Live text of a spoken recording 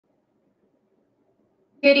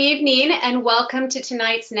Good evening and welcome to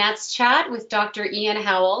tonight's NATS chat with Dr. Ian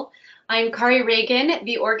Howell. I'm Kari Reagan,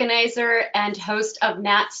 the organizer and host of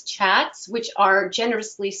NATS chats, which are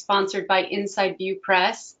generously sponsored by Inside View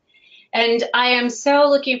Press. And I am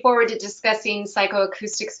so looking forward to discussing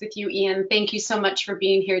psychoacoustics with you, Ian. Thank you so much for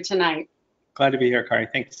being here tonight. Glad to be here, Kari.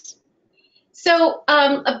 Thanks. So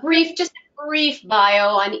just a brief bio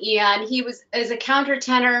on Ian. He was as a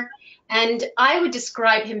countertenor, and I would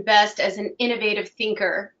describe him best as an innovative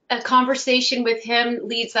thinker. A conversation with him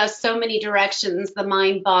leads us so many directions, the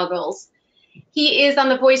mind boggles. He is on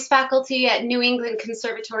the voice faculty at New England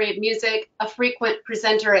Conservatory of Music, a frequent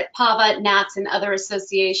presenter at PAVA, NATS, and other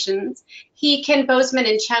associations. He, Ken Bozeman,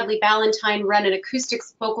 and Chadley Ballantyne run an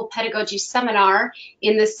acoustics vocal pedagogy seminar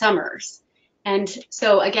in the summers. And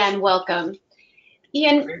so again, welcome.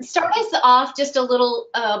 Ian, start us off just a little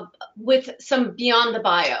with some beyond the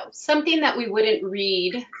bio, something that we wouldn't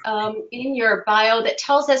read in your bio that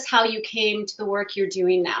tells us how you came to the work you're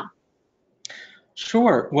doing now.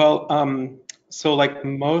 Sure. Well, so like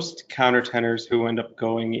most countertenors who end up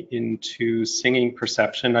going into singing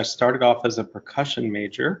perception, I started off as a percussion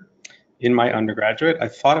major in my undergraduate. I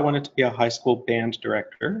thought I wanted to be a high school band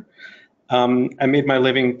director. I made my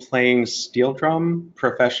living playing steel drum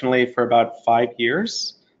professionally for about 5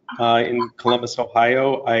 years in Columbus,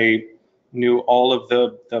 Ohio. I knew all of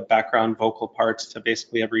the background vocal parts to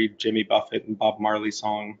basically every Jimmy Buffett and Bob Marley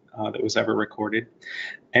song that was ever recorded.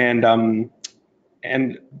 And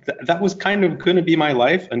that was kind of going to be my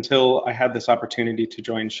life until I had this opportunity to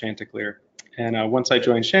join Chanticleer. And once I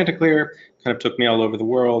joined Chanticleer, kind of took me all over the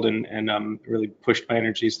world and really pushed my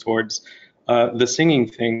energies towards the singing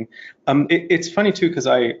thing. It's funny too, because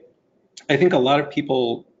I think a lot of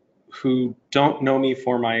people who don't know me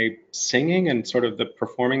for my singing and sort of the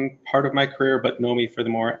performing part of my career, but know me for the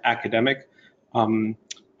more academic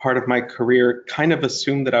part of my career, kind of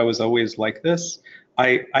assume that I was always like this.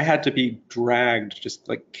 I had to be dragged, just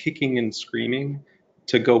like kicking and screaming,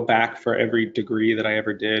 to go back for every degree that I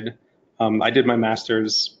ever did. I did my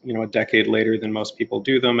master's, a decade later than most people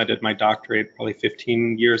do them. I did my doctorate probably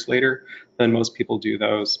 15 years later than most people do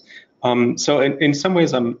those. So in some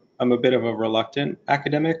ways, I'm a bit of a reluctant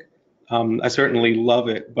academic. I certainly love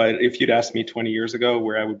it, but if you'd asked me 20 years ago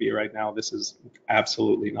where I would be right now, this is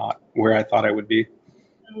absolutely not where I thought I would be.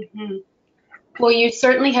 Mm-hmm. Well, you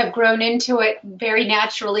certainly have grown into it very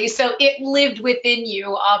naturally, so it lived within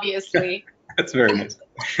you, obviously. That's very nice.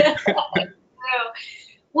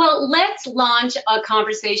 Well, let's launch a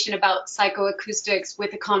conversation about psychoacoustics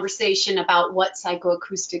with a conversation about what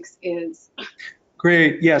psychoacoustics is.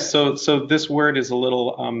 Great. Yeah. So this word is a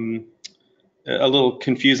little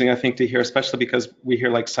confusing, I think, to hear, especially because we hear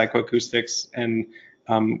like psychoacoustics and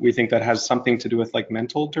we think that has something to do with like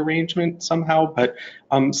mental derangement somehow. But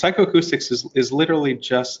psychoacoustics is literally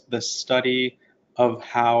just the study of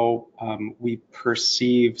how we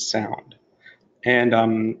perceive sound.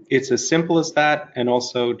 And it's as simple as that, and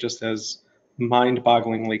also just as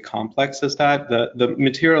mind-bogglingly complex as that. The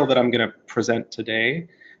material that I'm going to present today,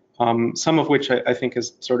 some of which I think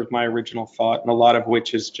is sort of my original thought, and a lot of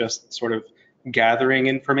which is just sort of gathering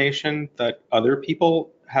information that other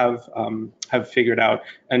people have figured out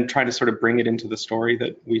and trying to sort of bring it into the story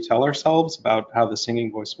that we tell ourselves about how the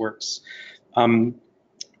singing voice works.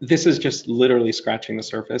 This is just literally scratching the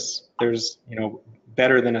surface. There's,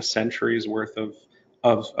 better than a century's worth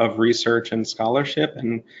of research and scholarship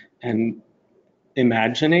and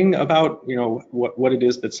imagining about, what it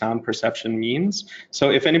is that sound perception means. So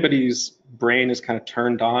if anybody's brain is kind of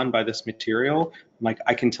turned on by this material, like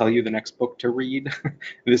I can tell you the next book to read.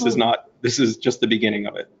 This is just the beginning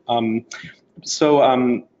of it.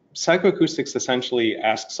 Psychoacoustics essentially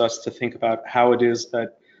asks us to think about how it is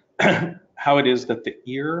that the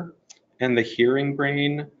ear and the hearing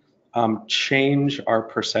brain change our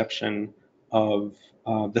perception of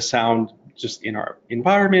the sound just in our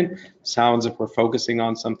environment, sounds if we're focusing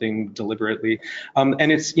on something deliberately.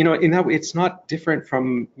 And it's, in that way, it's not different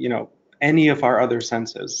from, any of our other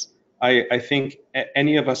senses. I think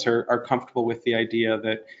any of us are comfortable with the idea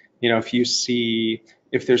that,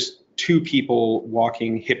 if there's two people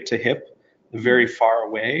walking hip to hip, very far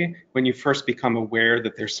away, when you first become aware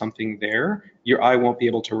that there's something there, your eye won't be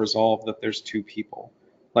able to resolve that there's two people.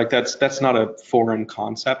 Like that's not a foreign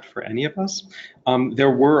concept for any of us.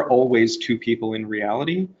 There were always two people in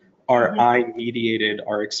reality. Our eye mediated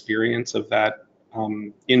our experience of that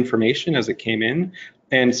information as it came in.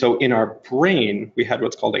 And so in our brain, we had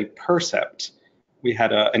what's called a percept. We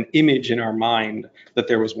had an image in our mind that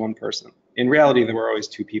there was one person. In reality, there were always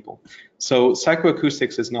two people. So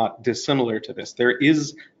psychoacoustics is not dissimilar to this. There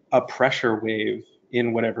is a pressure wave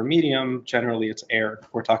in whatever medium, generally it's air, if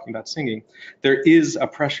we're talking about singing, there is a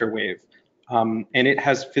pressure wave. And it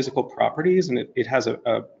has physical properties, and it has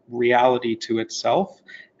a reality to itself.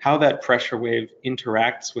 How that pressure wave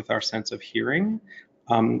interacts with our sense of hearing,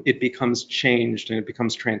 it becomes changed and it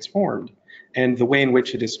becomes transformed. And the way in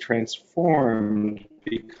which it is transformed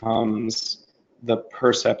becomes the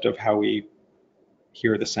percept of how we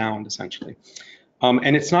hear the sound, essentially.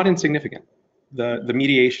 And it's not insignificant. The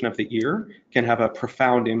mediation of the ear can have a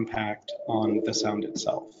profound impact on the sound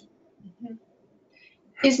itself.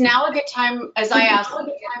 Is now a good time, as I asked, we've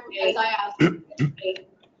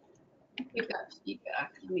got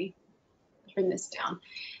feedback. Let me turn this down.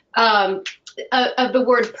 Of the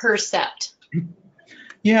word percept.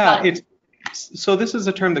 Yeah, so this is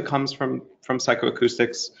a term that comes from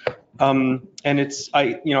psychoacoustics, and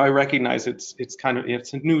I recognize it's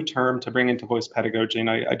a new term to bring into voice pedagogy,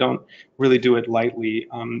 and I don't really do it lightly.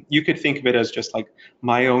 You could think of it as just like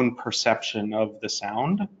my own perception of the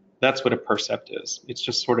sound. That's what a percept is. It's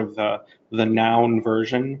just sort of the noun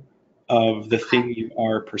version of the thing you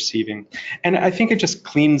are perceiving, and I think it just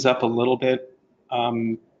cleans up a little bit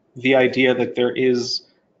the idea that there is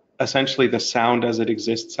essentially the sound as it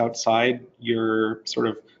exists outside your sort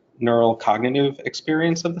of neural cognitive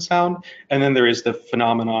experience of the sound, and then there is the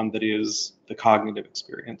phenomenon that is the cognitive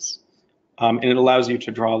experience. And it allows you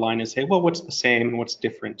to draw a line and say, well, what's the same and what's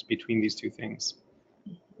different between these two things?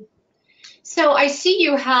 So I see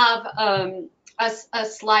you have a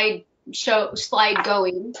slide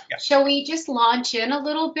going. Yeah. Shall we just launch in a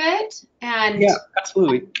little bit? And yeah,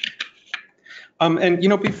 absolutely. And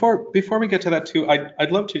before we get to that too,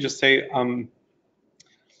 I'd love to just say,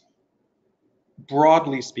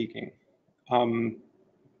 broadly speaking,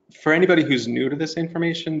 for anybody who's new to this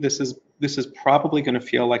information, this is probably going to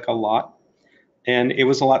feel like a lot, and it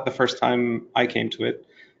was a lot the first time I came to it.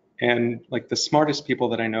 And like the smartest people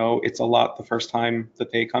that I know, it's a lot the first time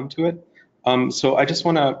that they come to it. So I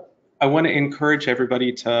want to encourage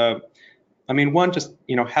everybody to, one, just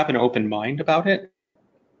have an open mind about it.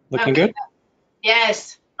 Looking okay. good?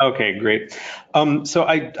 Yes. Okay, great. So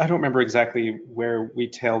I don't remember exactly where we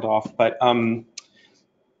tailed off, but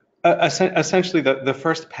essentially the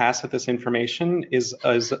first pass at this information is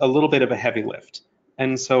a little bit of a heavy lift.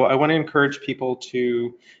 And so I want to encourage people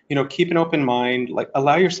to, keep an open mind, like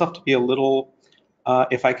allow yourself to be a little,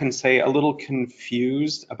 if I can say, a little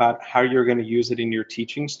confused about how you're going to use it in your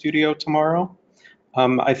teaching studio tomorrow.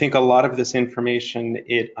 I think a lot of this information,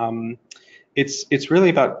 it's really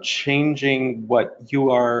about changing what you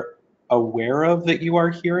are aware of that you are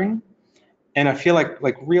hearing. And I feel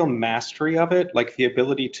like real mastery of it, like the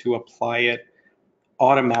ability to apply it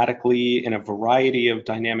automatically in a variety of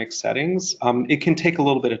dynamic settings, it can take a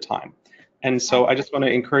little bit of time. And so I just want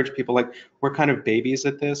to encourage people, like, we're kind of babies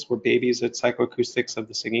at this. We're babies at psychoacoustics of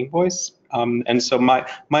the singing voice. And so my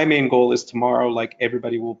main goal is tomorrow, like,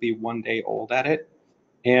 everybody will be one day old at it.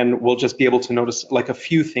 And we'll just be able to notice like a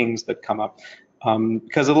few things that come up,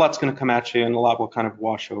 because a lot's going to come at you and a lot will kind of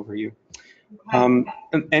wash over you. And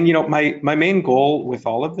my main goal with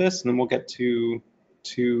all of this, and then we'll get to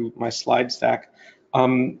my slide stack. I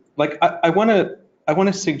want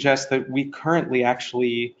to suggest that we currently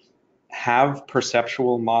actually have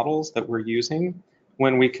perceptual models that we're using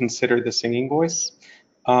when we consider the singing voice.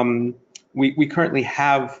 We currently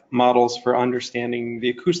have models for understanding the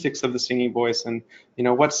acoustics of the singing voice and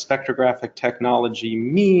what spectrographic technology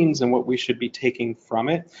means and what we should be taking from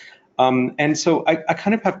it. And so I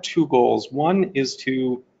kind of have two goals. One is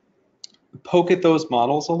to poke at those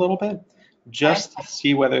models a little bit, just to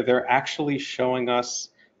see whether they're actually showing us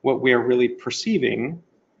what we are really perceiving,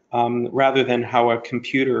 rather than how a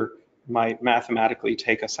computer might mathematically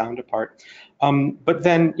take a sound apart. But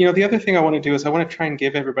then, the other thing I want to do is I want to try and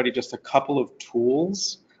give everybody just a couple of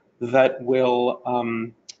tools that will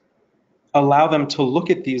allow them to look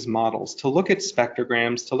at these models, to look at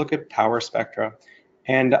spectrograms, to look at power spectra,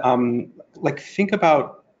 and think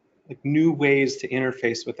about new ways to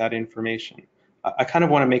interface with that information. I kind of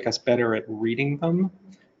want to make us better at reading them,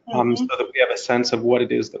 so that we have a sense of what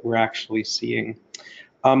it is that we're actually seeing.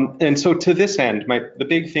 And so to this end, the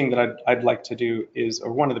big thing that I'd like to do is,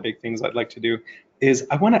 or one of the big things I'd like to do is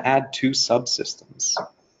I want to add two subsystems.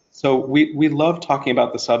 So we love talking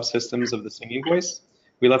about the subsystems of the singing voice.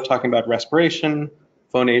 We love talking about respiration,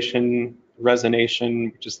 phonation,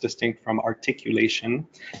 resonation, which is distinct from articulation.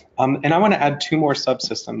 And I want to add two more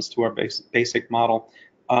subsystems to our basic model.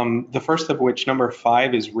 The first of which, number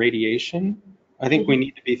 5, is radiation. I think we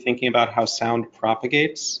need to be thinking about how sound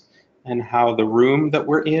propagates and how the room that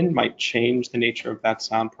we're in might change the nature of that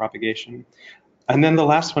sound propagation. And then the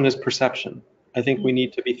last one is perception. I think we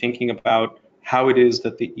need to be thinking about how it is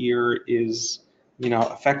that the ear is,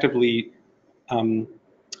 effectively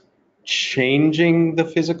changing the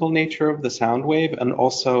physical nature of the sound wave and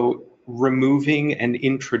also removing and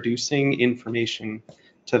introducing information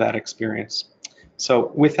to that experience.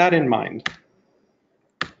 So with that in mind,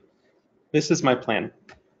 this is my plan: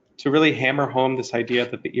 to really hammer home this idea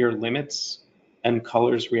that the ear limits and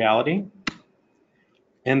colors reality,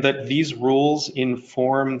 and that these rules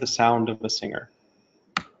inform the sound of a singer,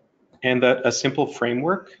 and that a simple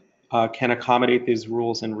framework can accommodate these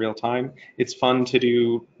rules in real time. It's fun to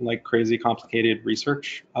do like crazy complicated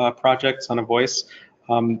research projects on a voice,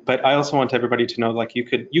 but I also want everybody to know, like, you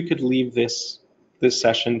could leave this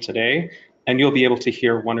session today and you'll be able to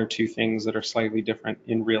hear one or two things that are slightly different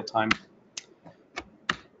in real time.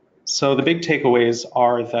 So the big takeaways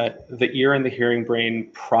are that the ear and the hearing brain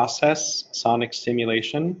process sonic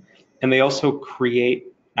stimulation, and they also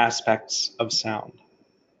create aspects of sound.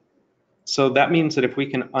 So that means that if we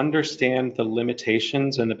can understand the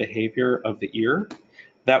limitations and the behavior of the ear,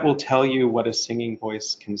 that will tell you what a singing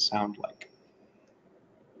voice can sound like.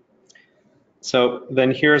 So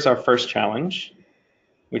then here's our first challenge,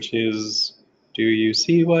 which is, do you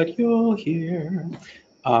see what you'll hear?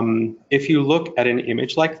 If you look at an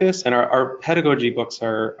image like this, and our pedagogy books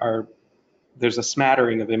there's a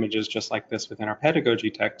smattering of images just like this within our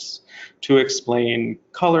pedagogy texts to explain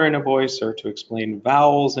color in a voice or to explain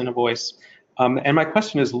vowels in a voice. And my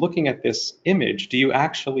question is, looking at this image, do you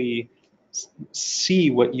actually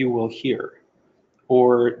see what you will hear?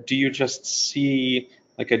 Or do you just see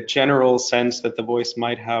like a general sense that the voice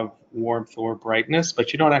might have warmth or brightness,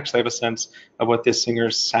 but you don't actually have a sense of what this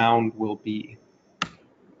singer's sound will be?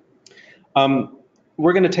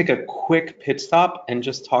 We're going to take a quick pit stop and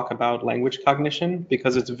just talk about language cognition,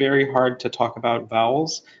 because it's very hard to talk about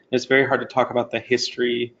vowels. It's very hard to talk about the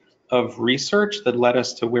history of research that led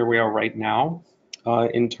us to where we are right now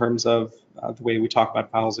in terms of the way we talk about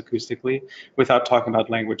vowels acoustically without talking about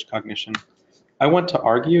language cognition. I want to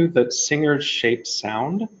argue that singers shape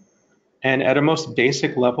sound, and at a most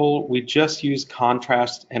basic level, we just use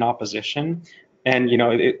contrast and opposition, and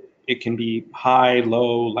it can be high,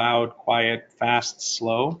 low, loud, quiet, fast,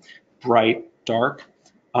 slow, bright, dark.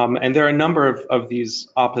 And there are a number of these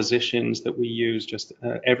oppositions that we use just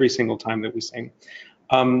every single time that we sing.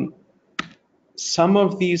 Some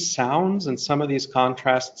of these sounds and some of these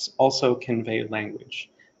contrasts also convey language.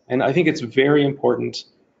 And I think it's very important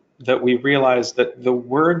that we realize that the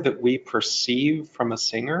word that we perceive from a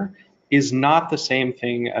singer is not the same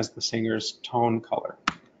thing as the singer's tone color,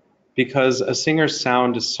 because a singer's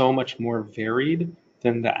sound is so much more varied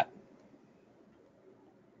than that.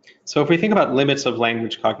 So if we think about limits of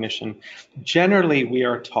language cognition, generally we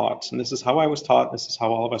are taught, and this is how I was taught, this is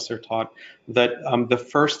how all of us are taught, that the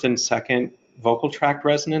first and second vocal tract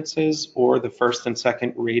resonances or the first and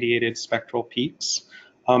second radiated spectral peaks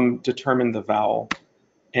determine the vowel,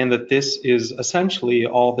 and that this is essentially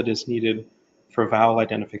all that is needed for vowel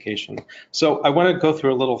identification. So I want to go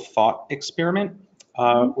through a little thought experiment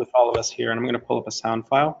with all of us here, and I'm going to pull up a sound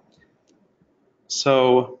file.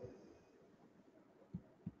 So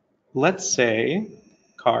let's say,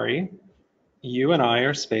 Kari, you and I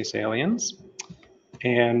are space aliens,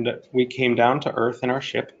 and we came down to Earth in our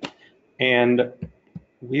ship, and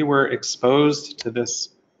we were exposed to this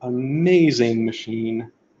amazing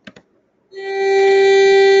machine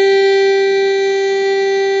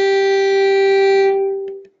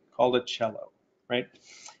called a cello, right?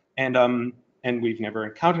 And we've never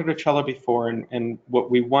encountered a cello before, and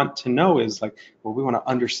what we want to know is, like, well, we want to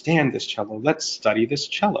understand this cello. Let's study this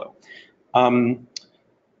cello.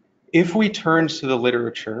 If we turned to the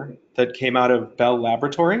literature that came out of Bell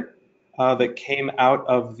Laboratory, that came out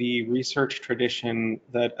of the research tradition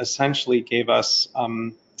that essentially gave us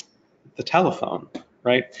the telephone,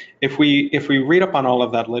 right? If we read up on all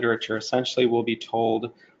of that literature, essentially we'll be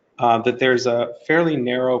told that there's a fairly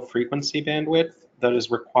narrow frequency bandwidth that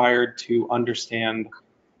is required to understand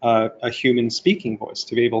a human speaking voice,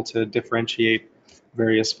 to be able to differentiate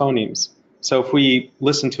various phonemes. So if we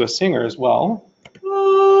listen to a singer as well,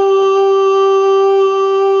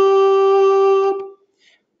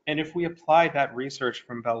 and if we apply that research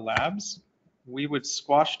from Bell Labs, we would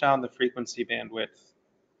squash down the frequency bandwidth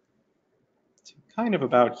to kind of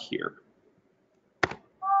about here.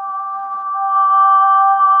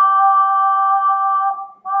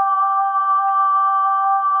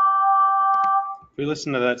 If we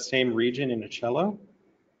listen to that same region in a cello,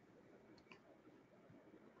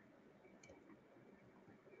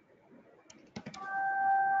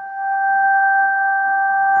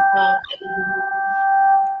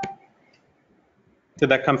 did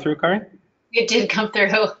that come through, Kari? It did come through.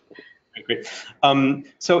 Okay, Great.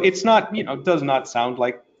 So it's not, does not sound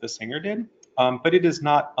like the singer did, but it is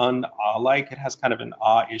not un-ah-like. It has kind of an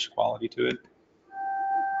ah-ish quality to it.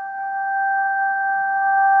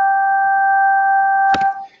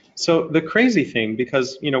 So the crazy thing,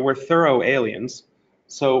 because we're thorough aliens,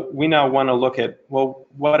 so we now want to look at, well,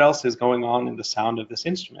 what else is going on in the sound of this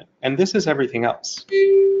instrument? And this is everything else.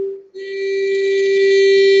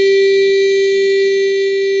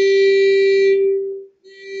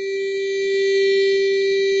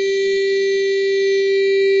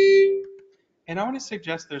 And I want to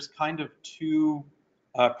suggest there's kind of two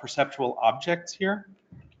perceptual objects here.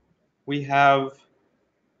 We have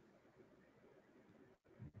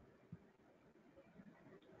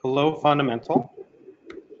a low fundamental.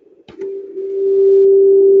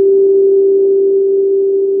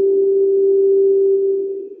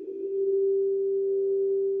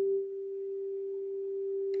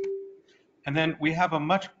 And then we have a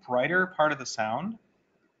much brighter part of the sound.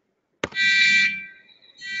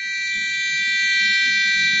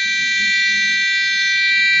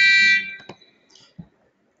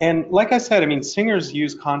 And like I said, I mean, singers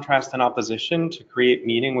use contrast and opposition to create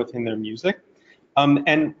meaning within their music.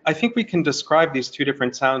 And I think we can describe these two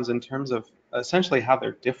different sounds in terms of essentially how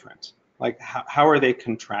they're different. Like, how are they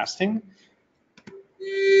contrasting?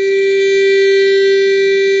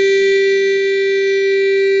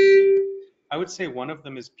 I would say one of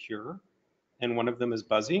them is pure and one of them is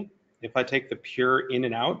buzzy. If I take the pure in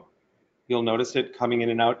and out, you'll notice it coming in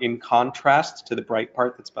and out in contrast to the bright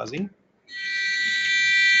part that's buzzy.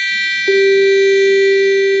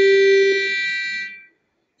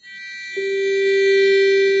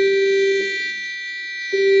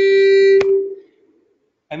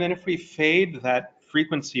 And then if we fade that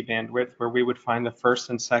frequency bandwidth where we would find the first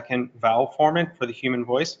and second vowel formant for the human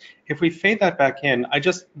voice, if we fade that back in, I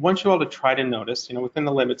just want you all to try to notice, within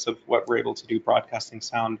the limits of what we're able to do broadcasting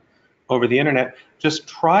sound over the internet, just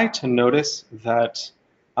try to notice that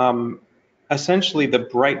essentially the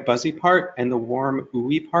bright buzzy part and the warm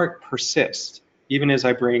ooey part persist, even as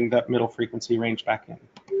I bring that middle frequency range back in.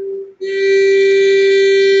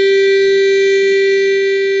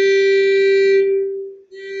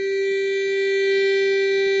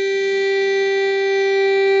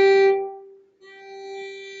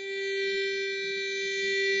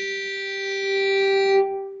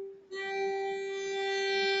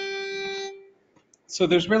 So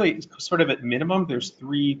there's really sort of at minimum, there's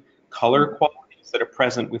 3 color qualities that are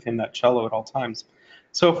present within that cello at all times.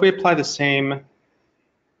 So if we apply the same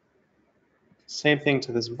thing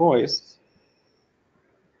to this voice,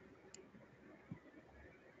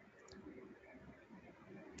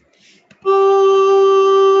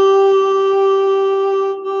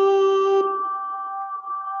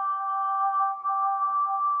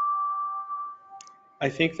 I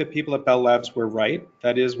think the people at Bell Labs were right.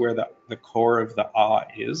 That is where the core of the ah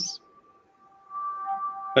is.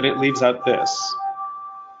 But it leaves out this.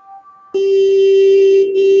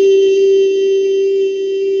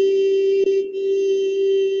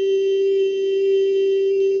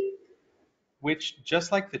 Which,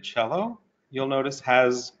 just like the cello, you'll notice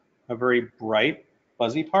has a very bright,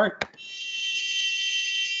 buzzy part.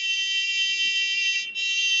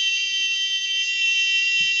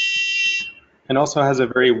 And also has a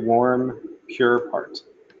very warm, pure part.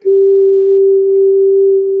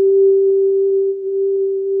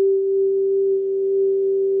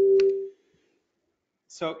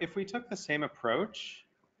 So if we took the same approach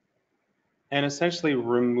and essentially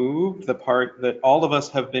remove the part that all of us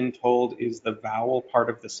have been told is the vowel part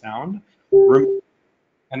of the sound,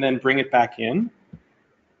 and then bring it back in,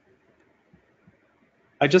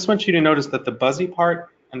 I just want you to notice that the buzzy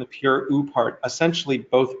part and the pure oo part essentially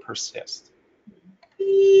both persist.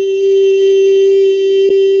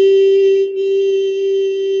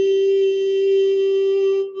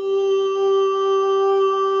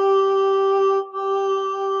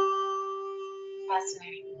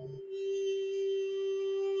 Fascinating.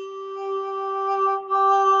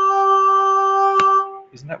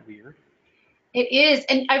 Isn't that weird? It is.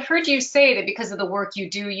 And I've heard you say that because of the work you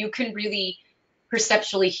do, you can really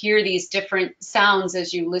perceptually hear these different sounds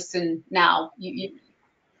as you listen now.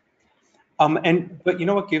 But you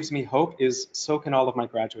know what gives me hope is so can all of my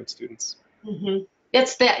graduate students. Mm-hmm.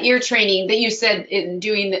 That's that ear training that you said in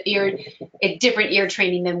doing the ear, a different ear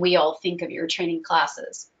training than we all think of ear training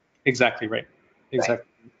classes. Exactly right. Exactly.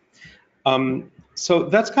 Right. So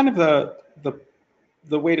that's kind of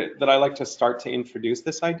the way that I like to start to introduce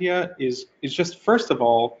this idea is just, first of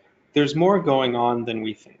all, there's more going on than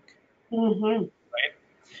we think. Mm-hmm. Right?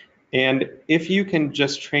 And if you can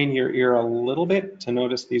just train your ear a little bit to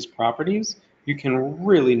notice these properties, you can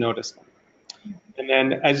really notice them. And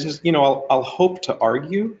then, as just, you know, I'll hope to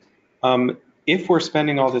argue, if we're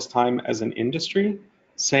spending all this time as an industry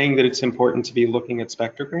saying that it's important to be looking at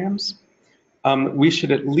spectrograms, we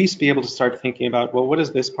should at least be able to start thinking about, well, what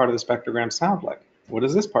does this part of the spectrogram sound like? What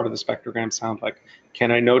does this part of the spectrogram sound like?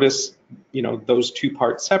 Can I notice, you know, those two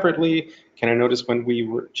parts separately? Can I notice when we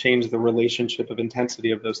change the relationship of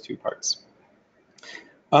intensity of those two parts?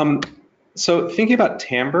 So thinking about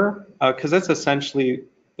timbre, because that's essentially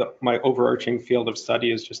my overarching field of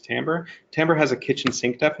study is just timbre. Timbre has a kitchen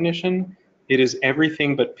sink definition. It is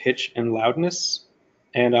everything but pitch and loudness.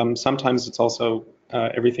 And sometimes it's also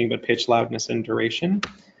everything but pitch, loudness, and duration.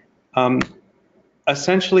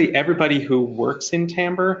 Essentially, everybody who works in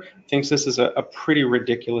timbre thinks this is a pretty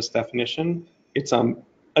ridiculous definition. It's a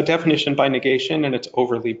definition by negation, and it's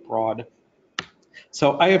overly broad.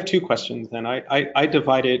 So I have two questions then. I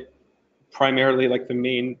divide it primarily, like the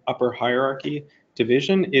main upper hierarchy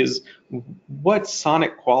division is what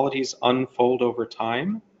sonic qualities unfold over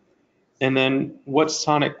time, and then what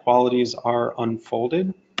sonic qualities are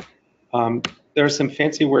unfolded. There are some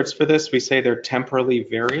fancy words for this. We say they're temporally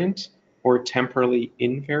variant or temporally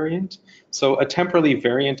invariant. So a temporally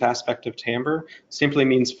variant aspect of timbre simply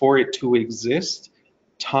means for it to exist,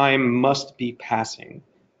 time must be passing.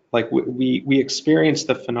 Like we experience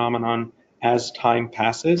the phenomenon as time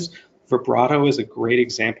passes. Vibrato is a great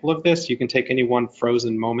example of this. You can take any one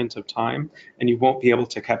frozen moment of time and you won't be able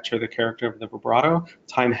to capture the character of the vibrato.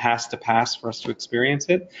 Time has to pass for us to experience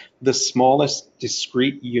it. The smallest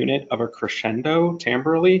discrete unit of a crescendo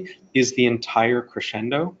timbrally is the entire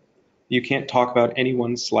crescendo. You can't talk about any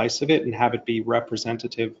one slice of it and have it be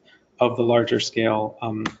representative of the larger scale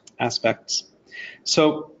aspects.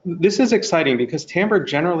 So this is exciting because timbre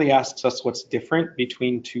generally asks us what's different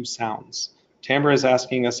between two sounds. Timbre is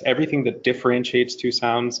asking us everything that differentiates two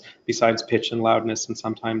sounds besides pitch and loudness and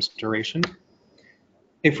sometimes duration.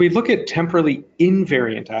 If we look at temporally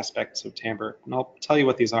invariant aspects of timbre, and I'll tell you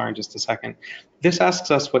what these are in just a second, this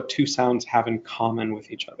asks us what two sounds have in common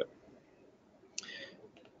with each other.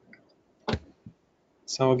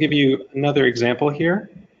 So I'll give you another example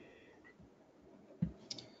here.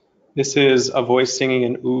 This is a voice singing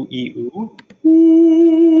an ooh, ee, ooh.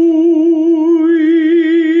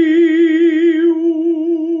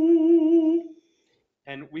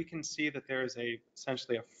 And we can see that there is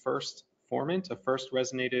essentially a first formant, a first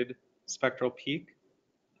resonated spectral peak,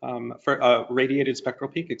 radiated spectral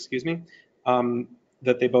peak, excuse me,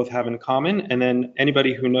 that they both have in common. And then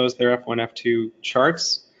anybody who knows their F1, F2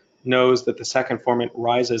 charts knows that the second formant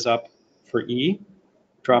rises up for E,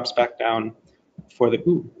 drops back down for the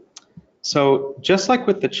ooh. So just like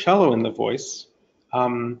with the cello in the voice,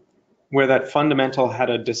 where that fundamental had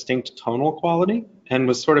a distinct tonal quality and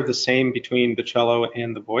was sort of the same between the cello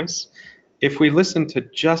and the voice, if we listen to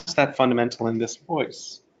just that fundamental in this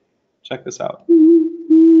voice, check this out.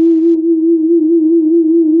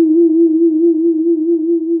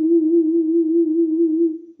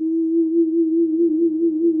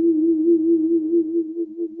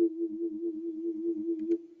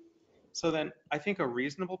 So then I think a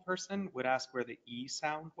reasonable person would ask where the E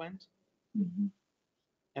sound went. Mm-hmm.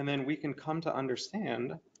 And then we can come to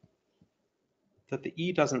understand that the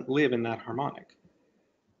E doesn't live in that harmonic.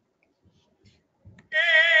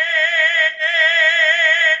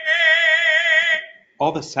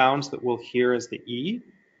 All the sounds that we'll hear as the E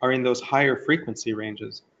are in those higher frequency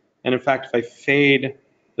ranges. And in fact, if I fade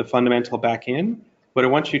the fundamental back in, what I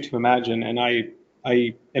want you to imagine, and I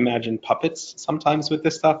imagine puppets sometimes with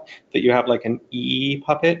this stuff, that you have like an E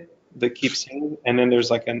puppet that keeps singing, and then there's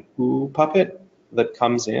like an ooh puppet that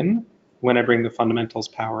comes in when I bring the fundamentals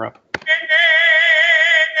power up.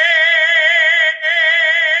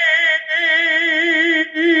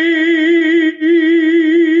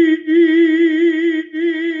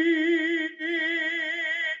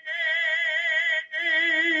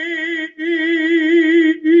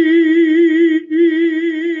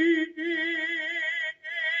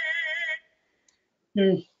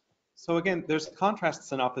 So again, there's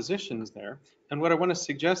contrasts and oppositions there. And what I want to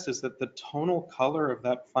suggest is that the tonal color of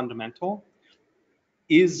that fundamental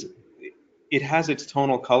it has its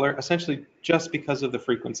tonal color essentially just because of the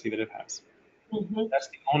frequency that it has. Mm-hmm. That's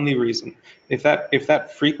the only reason. If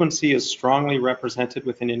that frequency is strongly represented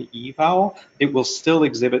within an E vowel, it will still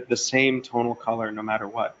exhibit the same tonal color no matter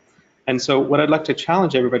what. And so what I'd like to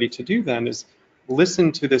challenge everybody to do then is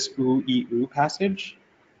listen to this ooh, ee, ooh passage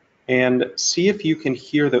and see if you can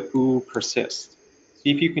hear the ooh persist.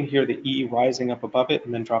 See if you can hear the E rising up above it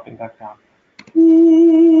and then dropping back down.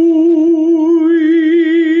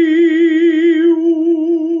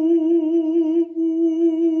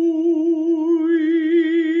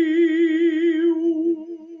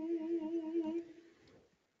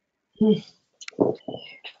 Isn't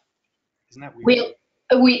that weird?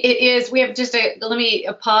 We it is. We have just a. Let me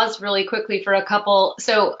pause really quickly for a couple.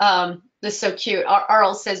 So this is so cute.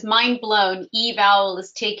 Aural says, "Mind blown. E vowel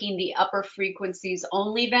is taking the upper frequencies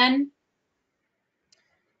only." Then.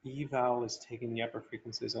 E vowel is taking the upper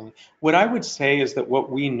frequencies only. What I would say is that what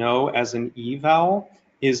we know as an E vowel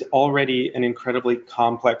is already an incredibly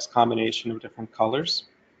complex combination of different colors.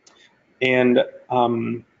 And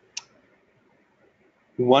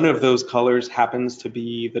one of those colors happens to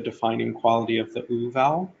be the defining quality of the U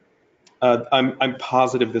vowel. I'm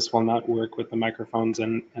positive this will not work with the microphones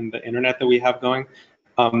and the internet that we have going.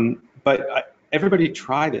 But everybody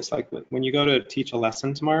try this. Like when you go to teach a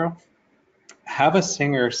lesson tomorrow, have a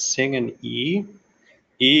singer sing an E,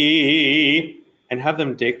 and have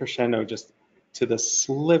them decrescendo just to the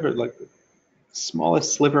sliver, like the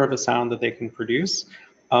smallest sliver of a sound that they can produce.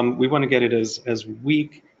 We want to get it as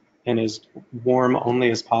weak and as warm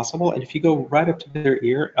only as possible. And if you go right up to their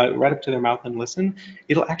ear, right up to their mouth and listen,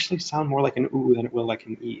 it'll actually sound more like an ooh than it will like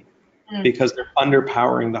an E, because they're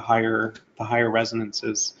underpowering the higher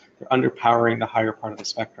resonances. They're underpowering the higher part of the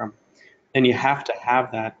spectrum, and you have to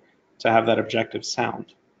have that objective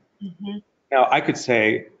sound. Mm-hmm. Now I could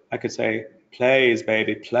say, plays,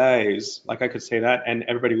 baby, plays. Like I could say that, and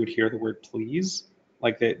everybody would hear the word please.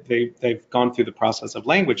 Like they've gone through the process of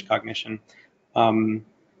language cognition.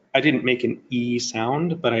 I didn't make an E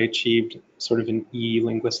sound, but I achieved sort of an E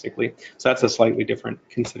linguistically. So that's a slightly different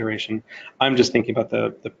consideration. I'm just thinking about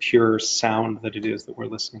the pure sound that it is that we're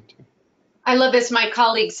listening to. I love this. My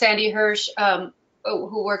colleague Sandy Hirsch,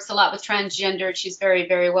 who works a lot with transgender, she's very,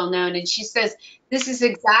 very well known, and she says this is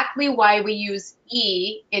exactly why we use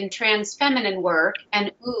E in trans feminine work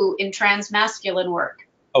and oo in trans masculine work.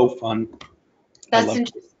 Oh, fun. That's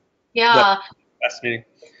interesting. Yeah. That's fascinating.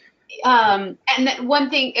 And then one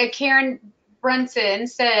thing, Karen Brunson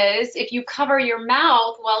says, if you cover your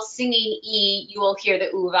mouth while singing E, you will hear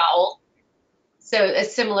the oo vowel. So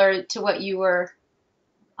it's similar to what you were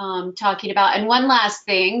talking about. And one last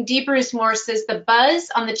thing, D. Bruce Moore says the buzz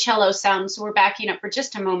on the cello sounds, so we're backing up for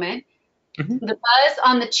just a moment. Mm-hmm. The buzz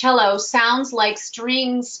on the cello sounds like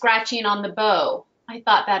strings scratching on the bow. I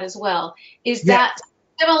thought that as well. Is that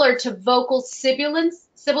similar to vocal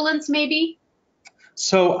sibilance maybe?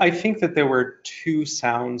 So I think that there were two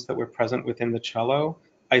sounds that were present within the cello.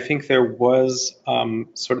 I think there was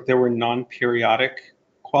there were non-periodic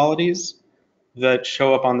qualities that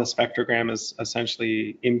show up on the spectrogram as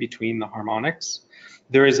essentially in between the harmonics.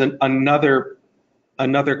 There is another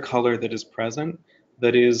color that is present,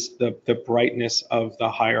 that is the brightness of the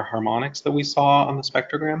higher harmonics that we saw on the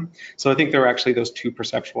spectrogram. So I think there were actually those two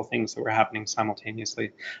perceptual things that were happening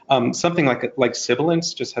simultaneously. Something like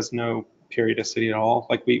sibilance just has no periodicity at all.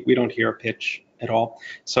 Like we don't hear a pitch at all.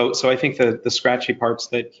 So I think the scratchy parts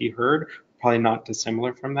that he heard probably not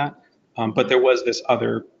dissimilar from that. But there was this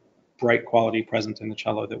other bright quality present in the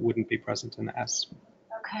cello that wouldn't be present in the S.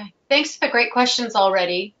 Okay. Thanks for the great questions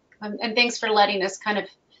already. And thanks for letting us kind of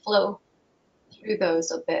flow through those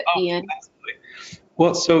a bit, Ian. Absolutely.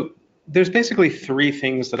 Well, so there's basically three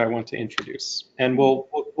things that I want to introduce, and we'll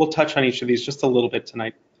touch on each of these just a little bit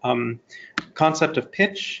tonight. Concept of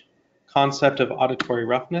pitch, concept of auditory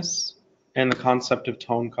roughness, and the concept of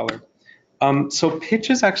tone color. So pitch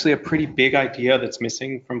is actually a pretty big idea that's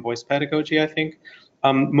missing from voice pedagogy, I think.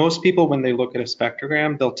 Most people, when they look at a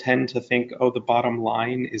spectrogram, they'll tend to think, oh, the bottom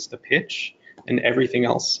line is the pitch and everything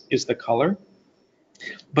else is the color.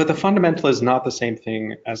 But the fundamental is not the same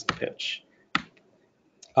thing as the pitch.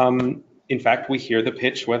 In fact, we hear the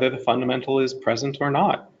pitch whether the fundamental is present or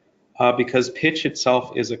not, because pitch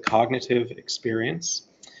itself is a cognitive experience.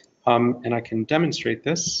 And I can demonstrate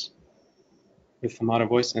this with the mono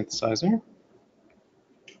voice synthesizer.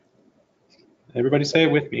 Everybody say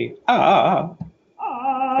it with me. Ah,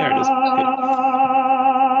 there it is.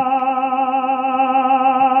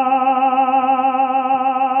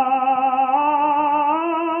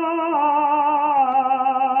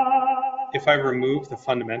 If I remove the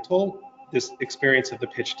fundamental, this experience of the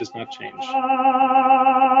pitch does not change.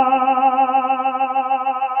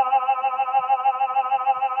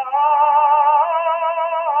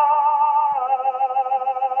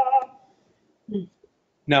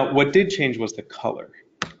 Now, what did change was the color.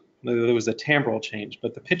 There was a timbral change,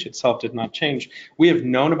 but the pitch itself did not change. We have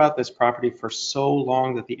known about this property for so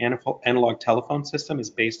long that the analog telephone system is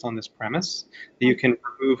based on this premise that you can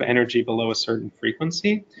remove energy below a certain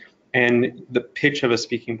frequency and the pitch of a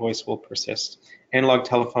speaking voice will persist. Analog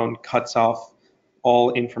telephone cuts off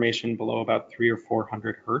all information below about 300 or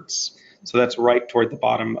 400 hertz. So that's right toward the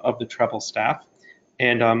bottom of the treble staff.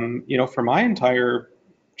 And, you know, for my entire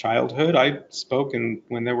childhood. I spoke, and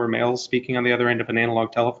when there were males speaking on the other end of an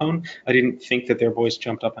analog telephone, I didn't think that their voice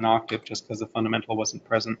jumped up an octave just because the fundamental wasn't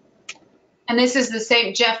present. And this is the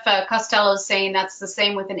same, Jeff Costello is saying that's the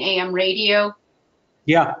same with an AM radio.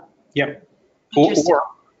 Yeah, yeah. Or,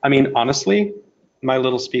 I mean, honestly, my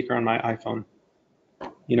little speaker on my iPhone,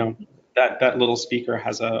 you know, that little speaker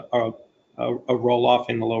has a roll off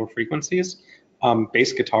in the lower frequencies.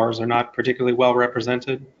 Bass guitars are not particularly well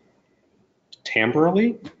represented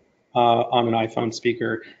timbrally on an iPhone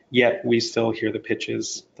speaker, yet we still hear the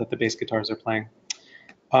pitches that the bass guitars are playing.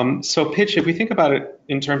 So pitch, if we think about it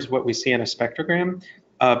in terms of what we see in a spectrogram,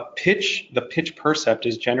 the pitch percept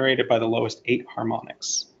is generated by the lowest 8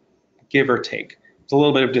 harmonics, give or take. There's a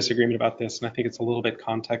little bit of disagreement about this, and I think it's a little bit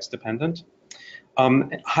context dependent.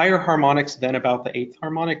 Higher harmonics than about the 8th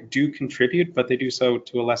harmonic do contribute, but they do so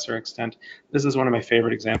to a lesser extent. This is one of my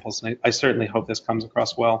favorite examples, and I certainly hope this comes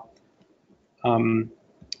across well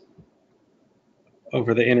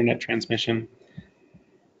over the internet transmission.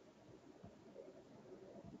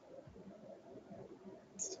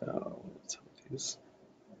 So let's hope these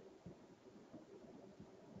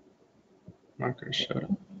markers showed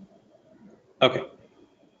up. Okay.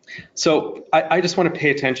 So I just want to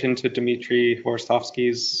pay attention to Dmitry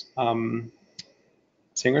Vorstovsky's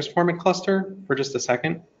singer's formant cluster for just a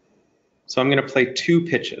second. So I'm going to play 2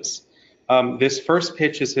 pitches. This first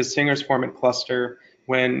pitch is his singer's formant cluster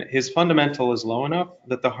when his fundamental is low enough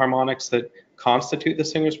that the harmonics that constitute the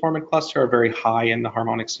singer's formant cluster are very high in the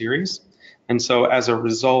harmonic series. And so as a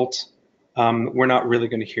result, we're not really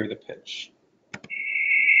going to hear the pitch.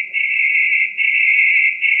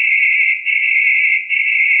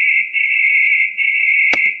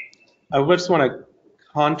 I just want to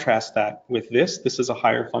contrast that with this. This is a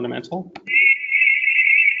higher fundamental.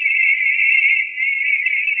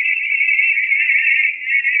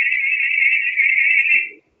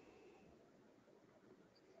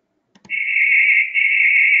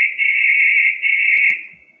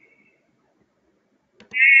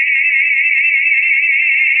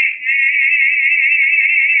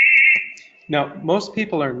 Now, most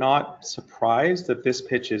people are not surprised that this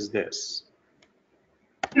pitch is this.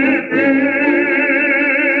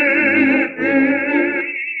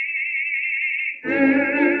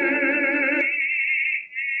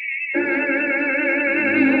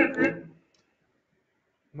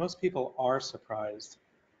 Most people are surprised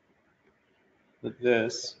that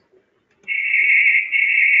this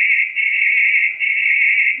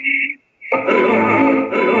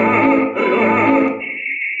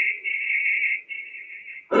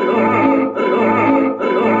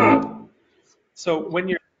So when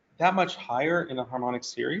you're that much higher in a harmonic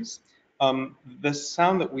series, the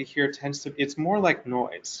sound that we hear tends to, it's more like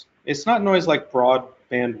noise. It's not noise like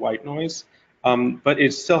broadband white noise, but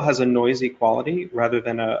it still has a noisy quality rather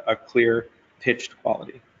than a clear pitched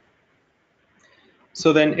quality.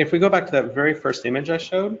 So then if we go back to that very first image I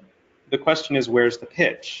showed, the question is, where's the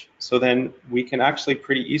pitch? So then we can actually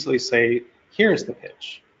pretty easily say, here's the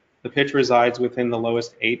pitch. The pitch resides within the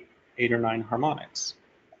lowest 8 or 9 harmonics.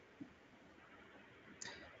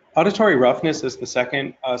 Auditory roughness is the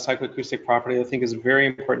second psychoacoustic property I think is very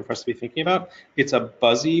important for us to be thinking about. It's a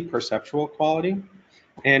buzzy perceptual quality,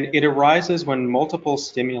 and it arises when multiple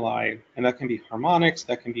stimuli, and that can be harmonics,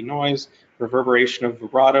 that can be noise, reverberation of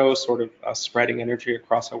vibrato, sort of spreading energy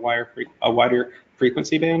across a wider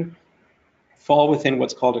frequency band, fall within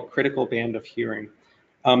what's called a critical band of hearing.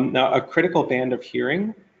 Now, a critical band of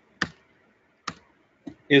hearing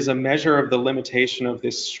is a measure of the limitation of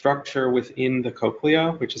this structure within the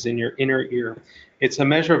cochlea, which is in your inner ear. It's a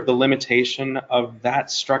measure of the limitation of that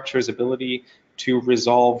structure's ability to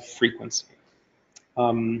resolve frequency.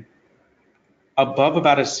 Above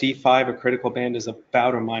about a C5, a critical band is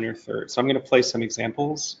about a minor third. So I'm going to play some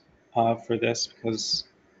examples for this because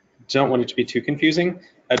I don't want it to be too confusing.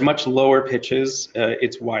 At much lower pitches,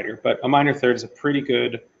 it's wider, but a minor third is a pretty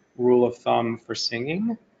good rule of thumb for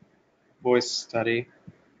singing, voice study.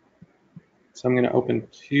 So I'm going to open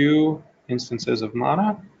 2 instances of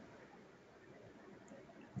Mana.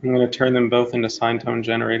 I'm going to turn them both into sine tone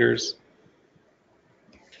generators.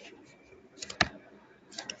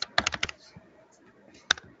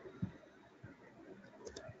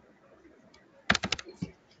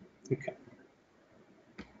 Okay.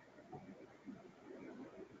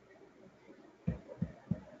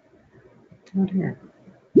 Oh dear.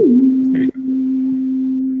 There you go.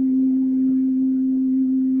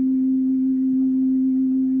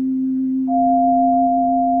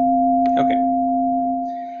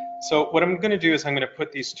 So what I'm going to do is I'm going to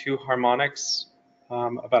put these 2 harmonics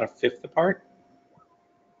about a 1/5 apart.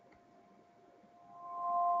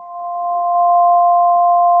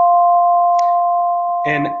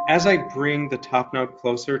 And as I bring the top note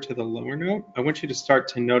closer to the lower note, I want you to start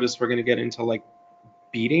to notice we're going to get into like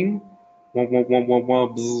beating, wah, wah, wah, wah, wah,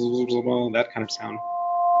 bzz, bzz, bzz, that kind of sound.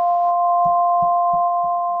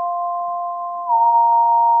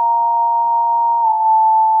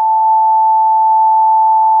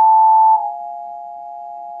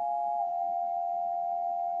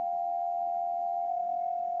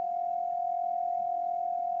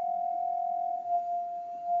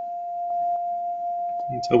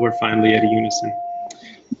 Until we're finally at a unison.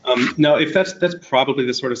 Now, if that's probably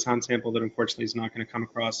the sort of sound sample that unfortunately is not going to come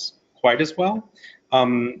across quite as well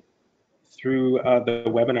through the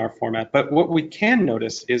webinar format. But what we can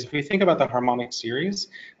notice is if we think about the harmonic series,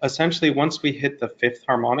 essentially once we hit the fifth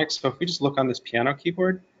harmonic, so if we just look on this piano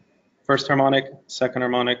keyboard, first harmonic, second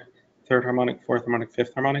harmonic, third harmonic, fourth harmonic,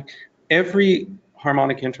 fifth harmonic, every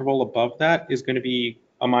harmonic interval above that is going to be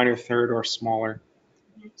a minor third or smaller.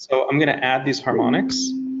 So I'm going to add these harmonics.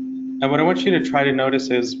 And what I want you to try to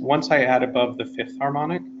notice is once I add above the fifth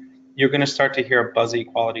harmonic, you're going to start to hear a buzzy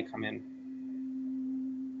quality come in.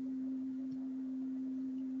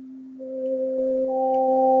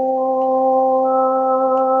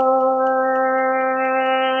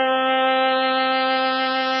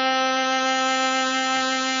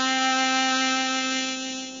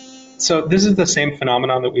 So this is the same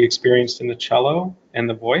phenomenon that we experienced in the cello and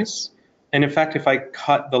the voice. And in fact, if I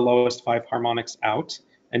cut the lowest 5 harmonics out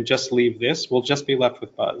and just leave this, we'll just be left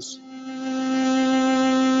with buzz.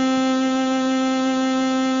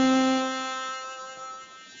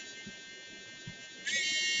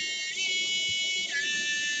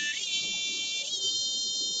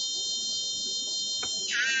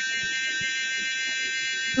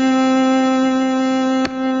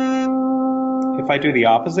 If I do the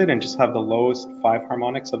opposite and just have the lowest 5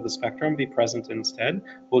 harmonics of the spectrum be present instead,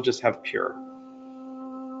 we'll just have pure.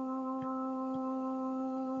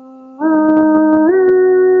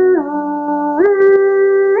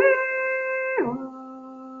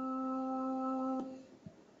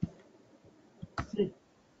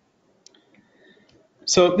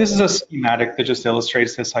 So this is a schematic that just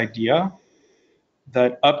illustrates this idea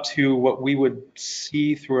that up to what we would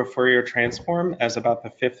see through a Fourier transform as about the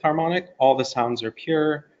fifth harmonic, all the sounds are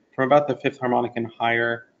pure. From about the fifth harmonic and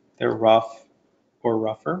higher, they're rough or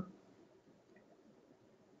rougher.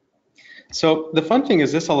 So the fun thing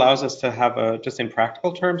is this allows us to have just in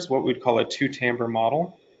practical terms, what we'd call a 2 timbre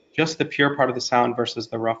model, just the pure part of the sound versus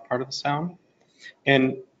the rough part of the sound.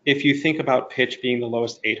 And if you think about pitch being the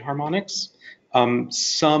lowest 8 harmonics, all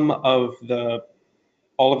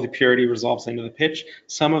of the purity resolves into the pitch.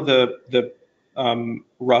 Some of the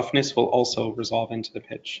roughness will also resolve into the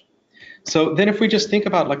pitch. So then if we just think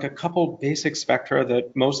about like a couple basic spectra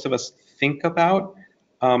that most of us think about,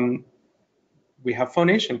 we have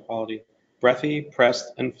phonation quality, breathy,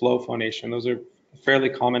 pressed, and flow phonation. Those are fairly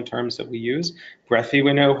common terms that we use. Breathy,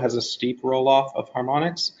 we know, has a steep roll-off of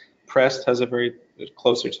harmonics. Pressed has a very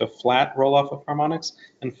closer to a flat roll-off of harmonics,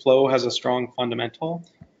 and flow has a strong fundamental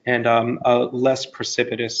and a less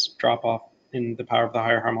precipitous drop-off in the power of the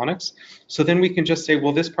higher harmonics. So then we can just say,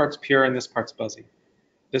 well, this part's pure and this part's buzzy.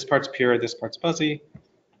 This part's pure, this part's buzzy.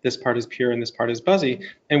 This part is pure and this part is buzzy.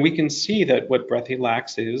 And we can see that what breathy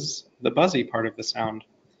lacks is the buzzy part of the sound.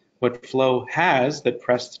 What flow has that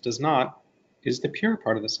pressed does not is the pure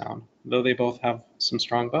part of the sound, though they both have some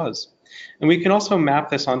strong buzz. And we can also map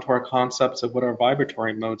this onto our concepts of what our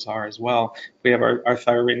vibratory modes are as well. We have our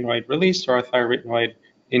thyroidnoid release or our thyroidnoid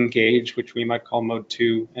engage, which we might call mode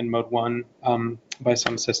 2 and mode 1 by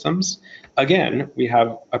some systems. Again, we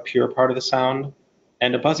have a pure part of the sound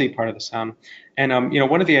and a buzzy part of the sound. And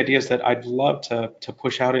one of the ideas that I'd love to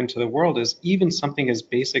push out into the world is even something as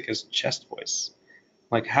basic as chest voice.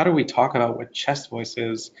 Like, how do we talk about what chest voice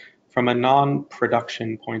is from a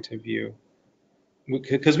non-production point of view?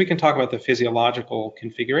 Because we can talk about the physiological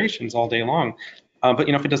configurations all day long, but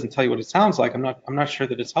if it doesn't tell you what it sounds like, I'm not sure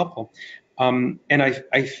that it's helpful. And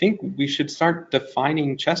I think we should start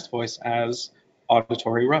defining chest voice as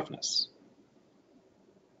auditory roughness.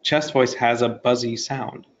 Chest voice has a buzzy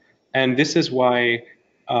sound, and this is why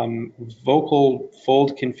vocal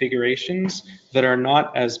fold configurations that are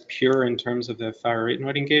not as pure in terms of the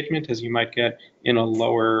thyroidnoid engagement as you might get in a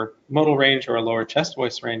lower modal range or a lower chest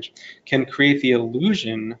voice range can create the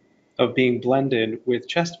illusion of being blended with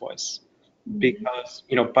chest voice. Because,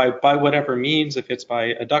 by whatever means, if it's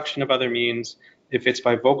by adduction of other means, if it's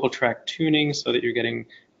by vocal tract tuning so that you're getting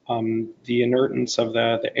the inertance of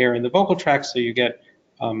the air in the vocal tract so you get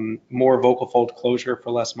more vocal fold closure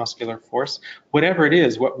for less muscular force. Whatever it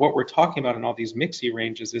is, what we're talking about in all these mixy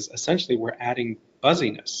ranges is essentially we're adding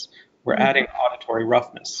buzziness. We're adding auditory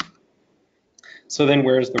roughness. So then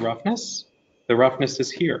where is the roughness? The roughness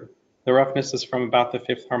is here. The roughness is from about the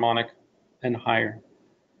fifth harmonic and higher.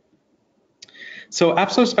 So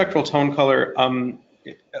absolspectral tone color,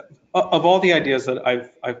 of all the ideas that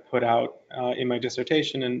I've put out in my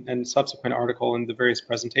dissertation and subsequent article and the various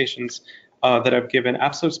presentations that I've given,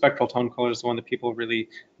 absolspectral tone color is the one that people really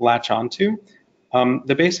latch onto.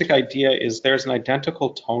 The basic idea is there's an identical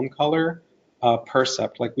tone color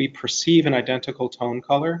percept, like we perceive an identical tone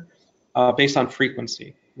color based on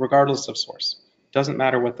frequency, regardless of source. Doesn't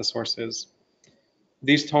matter what the source is.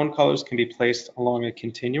 These tone colors can be placed along a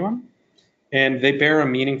continuum, and they bear a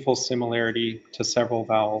meaningful similarity to several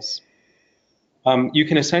vowels. You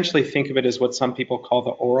can essentially think of it as what some people call the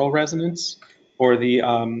aural resonance, or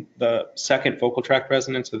the second vocal tract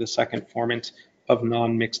resonance, or the second formant of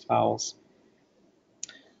non-mixed vowels.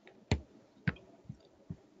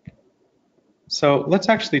 So let's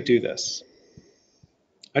actually do this.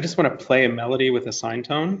 I just want to play a melody with a sine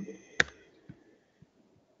tone.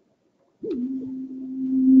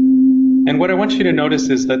 And what I want you to notice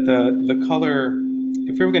is that the color,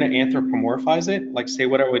 if we were going to anthropomorphize it, like say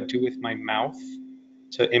what I would do with my mouth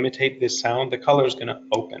to imitate this sound, the color is going to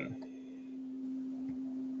open.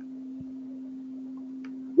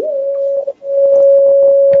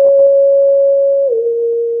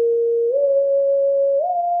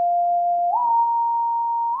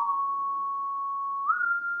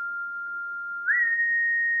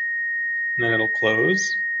 And then it'll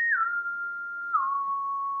close.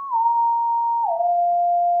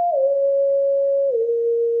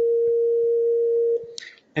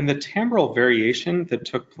 And the timbral variation that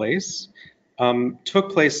took place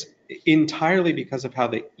entirely because of how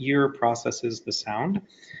the ear processes the sound.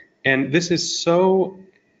 And this is so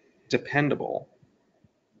dependable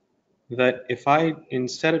that if I,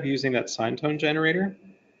 instead of using that sine tone generator,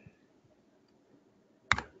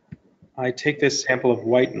 I take this sample of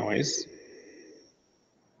white noise,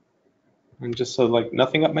 and just so like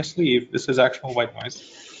nothing up my sleeve, this is actual white noise.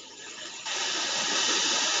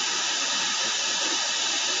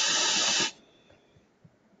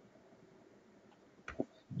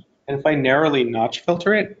 And if I narrowly notch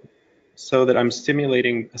filter it so that I'm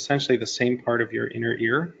stimulating essentially the same part of your inner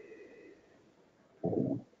ear,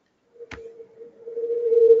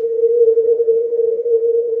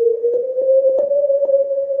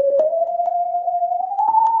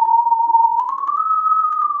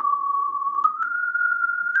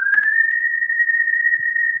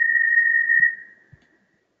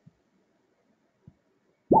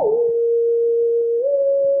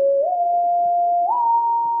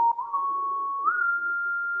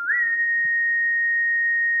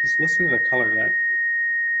 just listen to the color of that.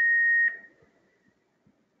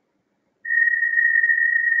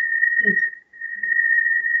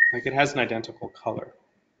 Like it has an identical color.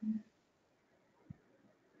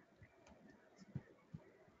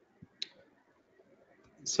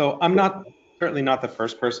 So I'm certainly not the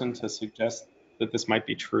first person to suggest that this might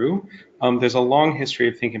be true. There's a long history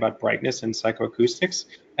of thinking about brightness in psychoacoustics,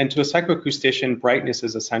 and to a psychoacoustician, brightness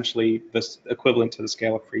is essentially the equivalent to the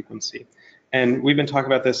scale of frequency. And we've been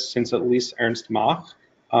talking about this since at least Ernst Mach.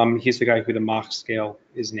 He's the guy who the Mach scale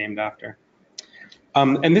is named after.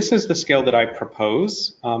 And this is the scale that I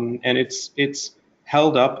propose, and it's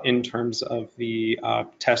held up in terms of the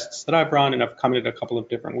tests that I've run, and I've come at it a couple of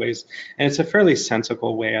different ways. And it's a fairly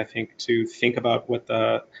sensible way, I think, to think about what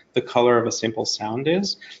the color of a simple sound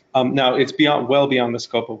is. Now, it's well beyond the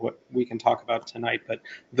scope of what we can talk about tonight, but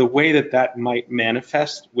the way that that might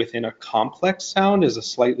manifest within a complex sound is a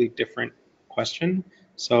slightly different question.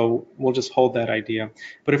 So we'll just hold that idea.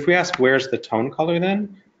 But if we ask where's the tone color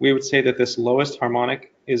then, we would say that this lowest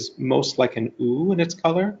harmonic is most like an oo in its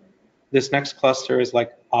color. This next cluster is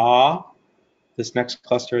like ah. This next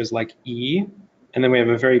cluster is like e. And then we have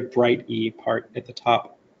a very bright e part at the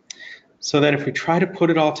top. So then if we try to put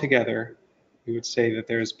it all together, we would say that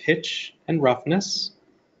there's pitch and roughness,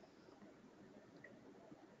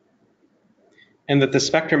 and that the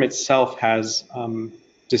spectrum itself has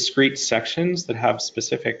discrete sections that have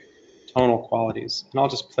specific tonal qualities. And I'll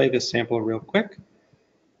just play this sample real quick.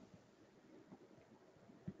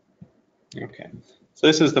 Okay, so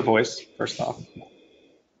this is the voice, first off.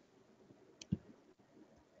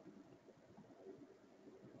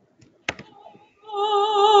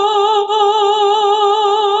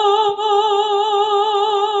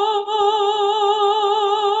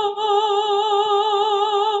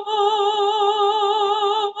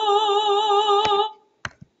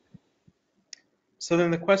 So then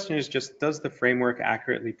the question is just, does the framework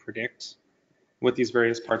accurately predict what these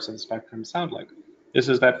various parts of the spectrum sound like? This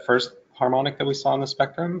is that first harmonic that we saw in the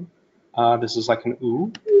spectrum. This is like an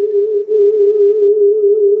oo.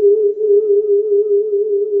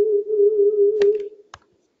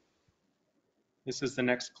 This is the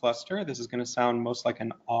next cluster. This is going to sound most like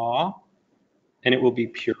an ah, and it will be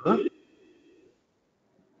pure.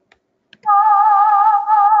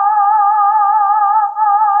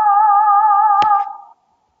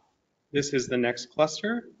 This is the next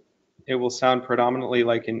cluster. It will sound predominantly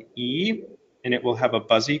like an E, and it will have a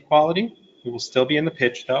buzzy quality. It will still be in the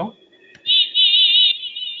pitch though.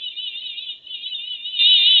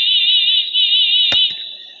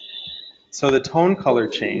 So the tone color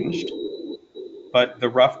changed, but the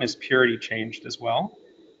roughness purity changed as well.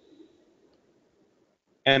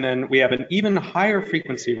 And then we have an even higher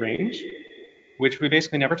frequency range, which we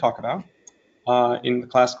basically never talk about in the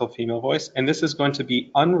classical female voice. And this is going to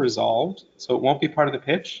be unresolved, so it won't be part of the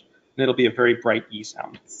pitch, and it'll be a very bright E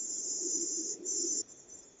sound.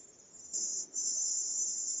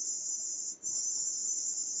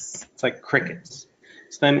 It's like crickets.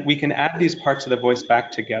 So then we can add these parts of the voice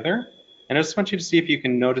back together. And I just want you to see if you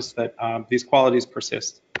can notice that these qualities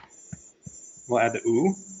persist. We'll add the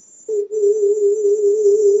ooh.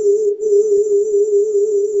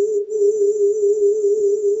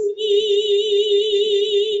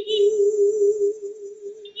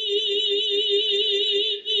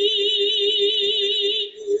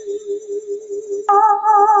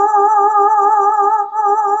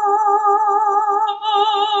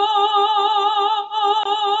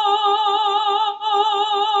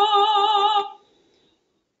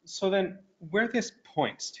 So then where this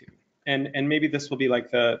points to, and maybe this will be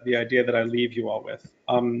like the idea that I leave you all with,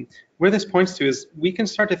 where this points to is we can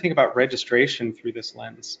start to think about registration through this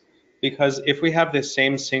lens. Because if we have this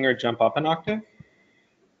same singer jump up an octave,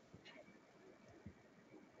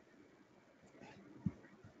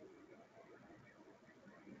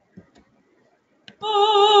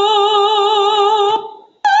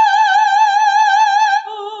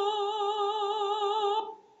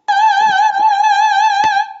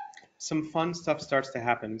 some fun stuff starts to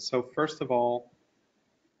happen. So first of all,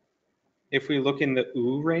 if we look in the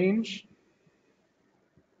ooh range,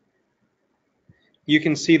 you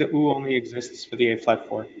can see the ooh only exists for the A flat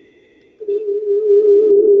 4.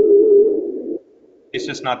 It's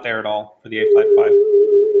just not there at all for the A flat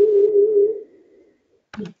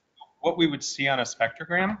 5. What we would see on a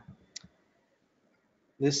spectrogram,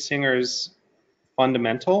 this singer's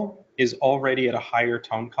fundamental is already at a higher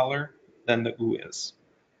tone color than the ooh is.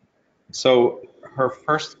 So her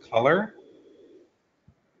first color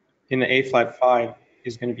in the A flat 5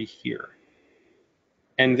 is going to be here.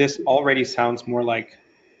 And this already sounds more like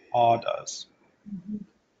ah does.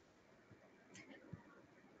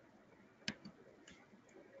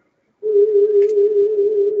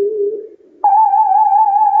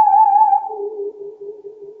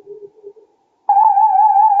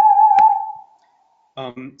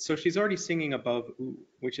 So she's already singing above ooh,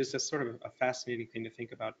 which is just sort of a fascinating thing to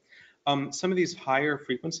think about. Some of these higher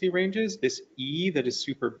frequency ranges, this E that is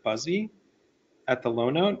super buzzy at the low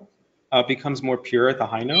note becomes more pure at the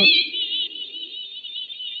high note.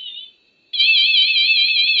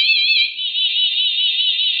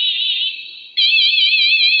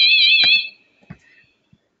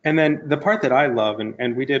 And then the part that I love,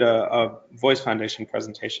 and we did a Voice Foundation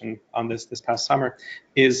presentation on this past summer,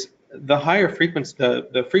 is the higher frequency,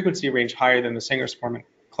 the frequency range higher than the singer's formant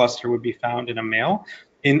cluster would be found in a male.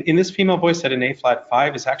 In this female voice at an A flat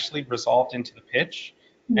 5 is actually resolved into the pitch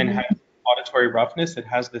and has auditory roughness. It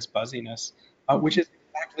has this buzziness, which is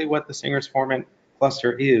exactly what the singer's formant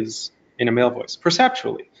cluster is in a male voice,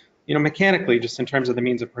 perceptually. You know, mechanically, just in terms of the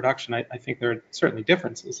means of production, I think there are certainly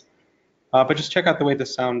differences. But just check out the way the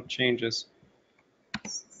sound changes.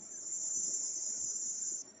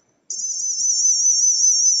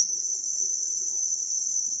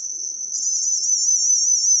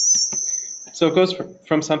 So it goes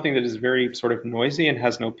from something that is very sort of noisy and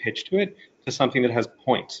has no pitch to it to something that has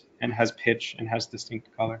point and has pitch and has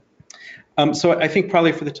distinct color. So I think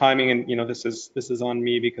probably for the timing, and you know, this is on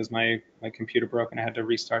me because my computer broke and I had to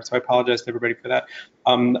restart. So I apologize to everybody for that.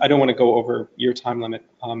 I don't want to go over your time limit.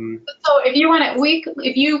 So if you want to,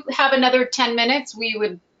 if you have another 10 minutes, we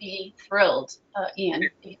would be thrilled, Ian.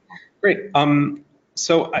 Great.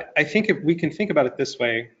 So I think if we can think about it this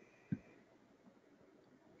way,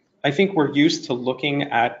 I think we're used to looking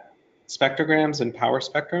at spectrograms and power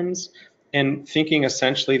spectrums and thinking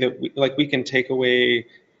essentially that we can take away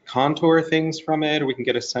contour things from it, or we can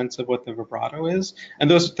get a sense of what the vibrato is.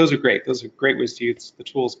 And those are great. Those are great ways to use the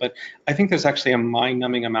tools. But I think there's actually a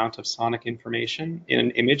mind-numbing amount of sonic information in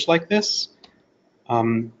an image like this,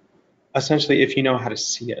 essentially if you know how to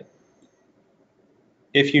see it.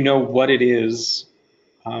 If you know what it is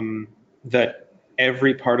that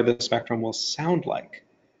every part of the spectrum will sound like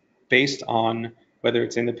based on whether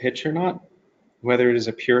it's in the pitch or not, whether it is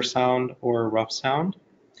a pure sound or a rough sound,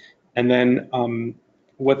 and then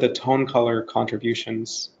what the tone color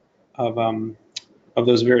contributions of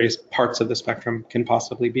those various parts of the spectrum can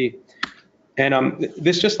possibly be. And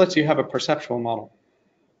this just lets you have a perceptual model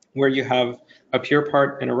where you have a pure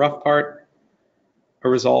part and a rough part, a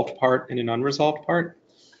resolved part and an unresolved part.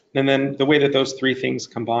 And then the way that those three things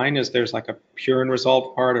combine is there's like a pure and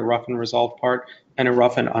resolved part, a rough and resolved part, and a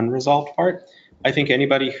rough and unresolved part. I think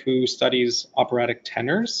anybody who studies operatic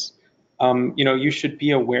tenors, you should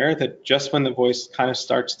be aware that just when the voice kind of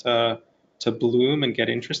starts to bloom and get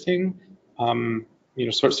interesting,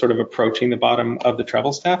 sort of approaching the bottom of the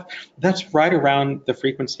treble staff, that's right around the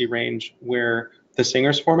frequency range where the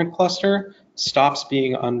singer's formant cluster stops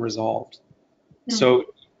being unresolved. Mm-hmm. So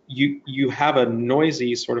you have a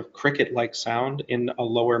noisy sort of cricket-like sound in a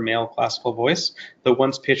lower male classical voice that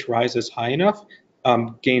once pitch rises high enough,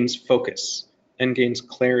 gains focus and gains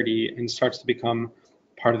clarity and starts to become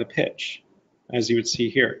part of the pitch, as you would see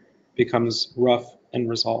here, becomes rough and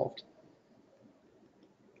resolved.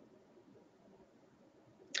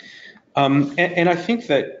 And I think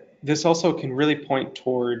that this also can really point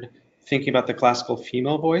toward thinking about the classical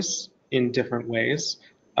female voice in different ways.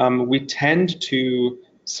 We tend to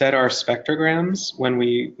set our spectrograms when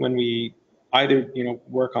we either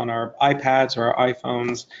work on our iPads or our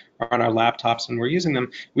iPhones or on our laptops and we're using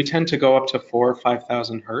them. We tend to go up to 4,000 or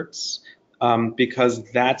 5,000 hertz because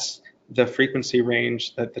that's the frequency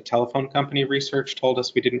range that the telephone company research told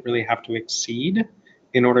us we didn't really have to exceed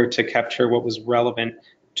in order to capture what was relevant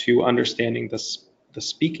to understanding the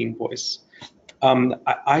speaking voice.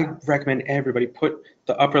 I recommend everybody put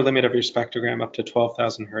the upper limit of your spectrogram up to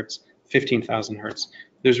 12,000 hertz, 15,000 hertz.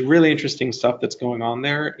 There's really interesting stuff that's going on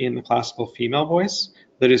there in the classical female voice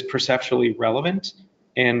that is perceptually relevant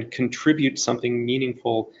and contributes something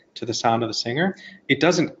meaningful to the sound of the singer. It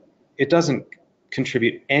doesn't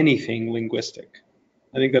contribute anything linguistic.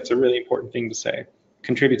 I think that's a really important thing to say.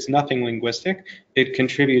 Contributes nothing linguistic. It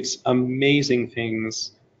contributes amazing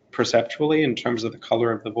things perceptually in terms of the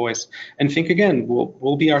color of the voice. And think again,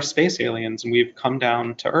 we'll be our space aliens and we've come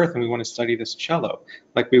down to Earth and we want to study this cello.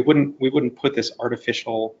 Like we wouldn't put this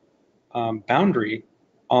artificial boundary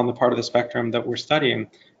on the part of the spectrum that we're studying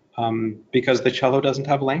because the cello doesn't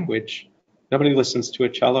have language. Nobody listens to a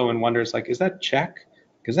cello and wonders like, is that Czech?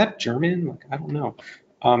 Is that German? Like, I don't know.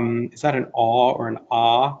 Is that an aw or an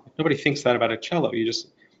ah? Nobody thinks that about a cello. You just,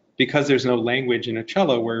 because there's no language in a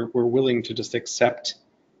cello, we're willing to just accept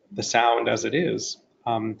the sound as it is.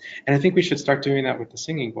 And I think we should start doing that with the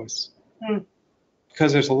singing voice.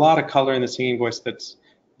 Because there's a lot of color in the singing voice that's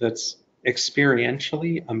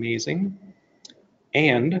experientially amazing.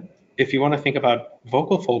 And if you want to think about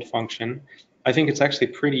vocal fold function, I think it's actually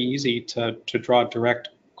pretty easy to draw a direct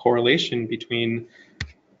correlation between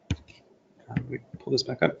pull this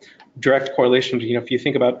back up. Direct correlation to, if you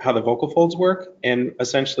think about how the vocal folds work, and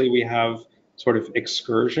essentially we have sort of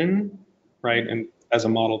excursion, right? And as a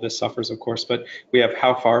model, this suffers, of course, but we have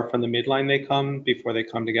how far from the midline they come before they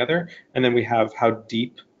come together, and then we have how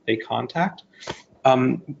deep they contact.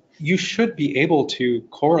 You should be able to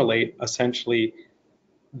correlate essentially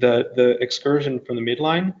the excursion from the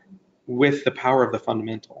midline with the power of the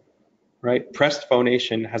fundamental, right? Pressed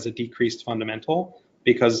phonation has a decreased fundamental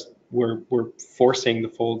because we're forcing the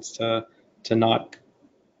folds to not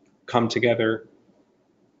come together,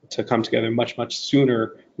 much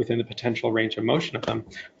sooner within the potential range of motion of them.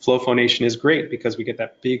 Flow phonation is great because we get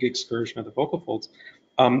that big excursion of the vocal folds.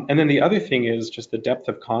 And then the other thing is just the depth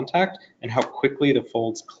of contact and how quickly the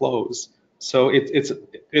folds close. So it's a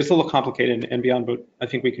little complicated and beyond what I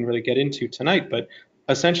think we can really get into tonight, but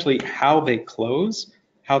essentially how they close,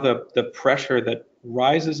 how the pressure that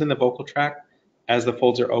rises in the vocal tract as the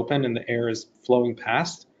folds are open and the air is flowing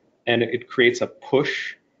past, and it creates a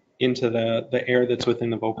push into the air that's within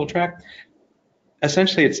the vocal tract.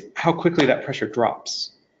 Essentially, it's how quickly that pressure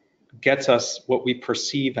drops, gets us what we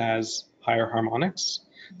perceive as higher harmonics.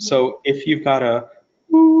 Mm-hmm. So if you've got a,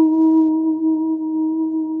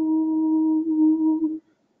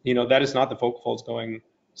 that is not the vocal folds going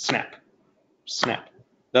snap, snap.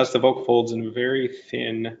 That's the vocal folds in a very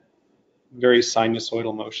thin, very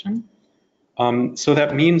sinusoidal motion. So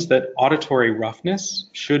that means that auditory roughness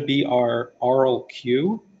should be our aural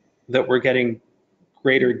cue that we're getting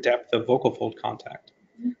greater depth of vocal fold contact,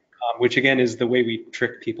 which again is the way we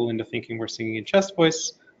trick people into thinking we're singing in chest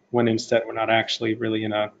voice when instead we're not actually really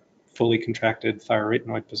in a fully contracted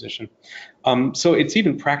thyroidnoid position. So it's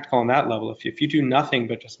even practical on that level. If you do nothing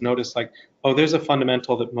but just notice like, oh, there's a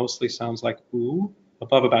fundamental that mostly sounds like ooh,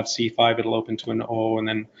 above about C5, it'll open to an O, and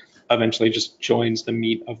then eventually just joins the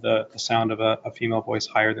meat of the sound of a female voice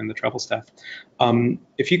higher than the treble staff.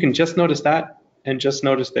 If you can just notice that, and just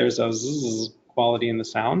notice there's a zzz quality in the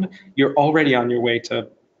sound, you're already on your way to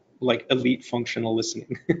like elite functional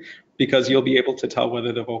listening because you'll be able to tell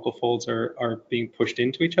whether the vocal folds are being pushed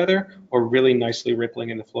into each other or really nicely rippling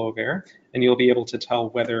in the flow of air. And you'll be able to tell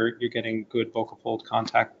whether you're getting good vocal fold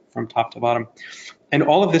contact from top to bottom. And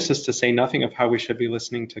all of this is to say nothing of how we should be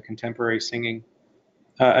listening to contemporary singing.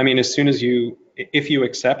 I mean, as soon as if you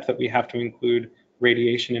accept that we have to include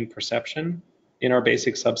radiation and perception in our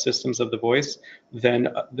basic subsystems of the voice, then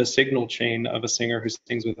the signal chain of a singer who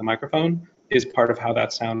sings with a microphone is part of how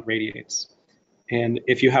that sound radiates. And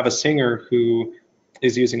if you have a singer who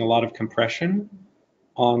is using a lot of compression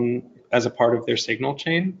as a part of their signal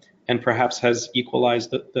chain, and perhaps has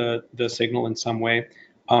equalized the signal in some way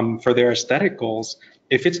for their aesthetic goals,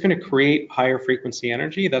 if it's going to create higher frequency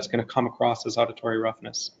energy, that's going to come across as auditory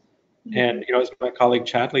roughness. Mm-hmm. And as my colleague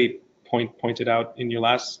Chadley pointed out in your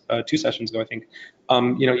last 2 sessions ago, I think,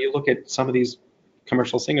 you look at some of these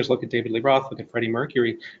commercial singers, look at David Lee Roth, look at Freddie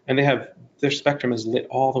Mercury, and their spectrum is lit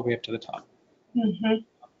all the way up to the top.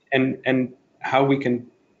 Mm-hmm. And how we can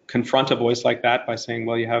confront a voice like that by saying,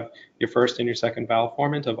 well, you have your first and your second vowel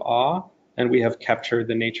formant of ah, and we have captured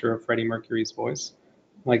the nature of Freddie Mercury's voice.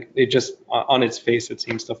 Like it just, on its face, it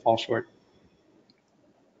seems to fall short.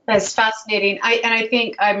 That's fascinating. I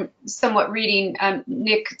think I'm somewhat reading.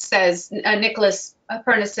 Nicholas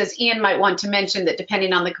Furnace says Ian might want to mention that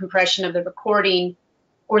depending on the compression of the recording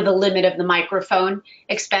or the limit of the microphone,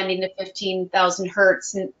 expanding to 15,000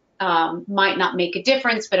 hertz might not make a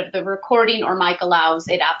difference, but if the recording or mic allows,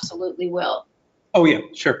 it absolutely will. Oh yeah,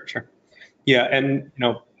 sure. Yeah, and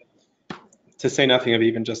to say nothing of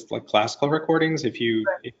even just like classical recordings, if you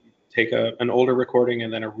take an older recording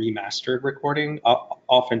and then a remastered recording,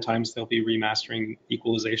 oftentimes they'll be remastering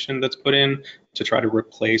equalization that's put in to try to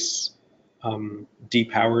replace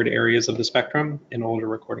depowered areas of the spectrum in older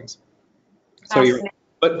recordings. So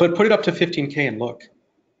but put it up to 15K and look.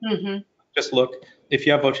 Mm-hmm. Just look. If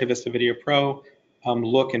you have Voce Vista Video Pro,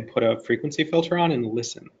 look and put a frequency filter on and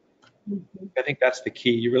listen. Mm-hmm. I think that's the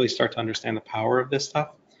key. You really start to understand the power of this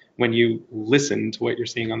stuff when you listen to what you're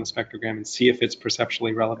seeing on the spectrogram and see if it's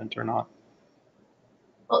perceptually relevant or not.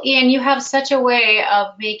 Well, Ian, you have such a way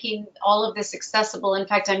of making all of this accessible. In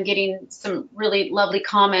fact, I'm getting some really lovely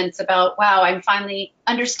comments about, wow, I'm finally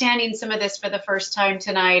understanding some of this for the first time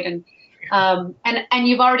tonight. And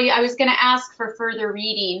you've already, I was going to ask for further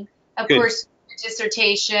reading, of Good. Course, the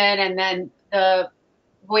dissertation and then the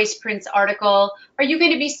Voice Prints article. Are you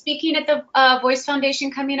going to be speaking at the Voice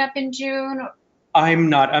Foundation coming up in June? I'm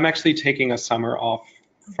not. I'm actually taking a summer off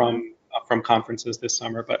from conferences this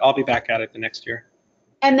summer, but I'll be back at it the next year.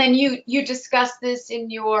 And then you discussed this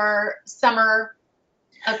in your summer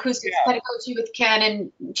acoustics pedagogy with Ken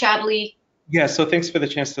and Chadley. Yeah, so thanks for the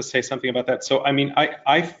chance to say something about that. So I mean,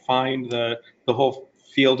 I find the whole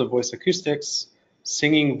field of voice acoustics,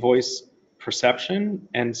 singing voice perception,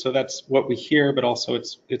 and so that's what we hear, but also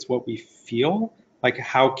it's what we feel. Like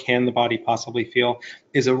how can the body possibly feel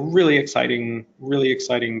is a really exciting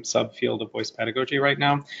subfield of voice pedagogy right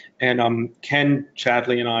now. And Ken,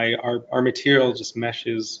 Chadley, and our material just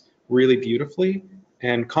meshes really beautifully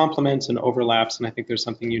and complements and overlaps. And I think there's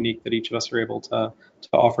something unique that each of us are able to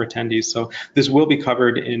offer attendees. So this will be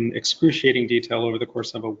covered in excruciating detail over the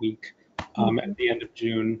course of a week at the end of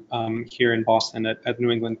June here in Boston at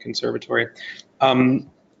New England Conservatory.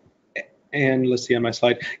 And let's see on my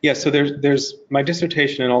slide. Yeah, so there's my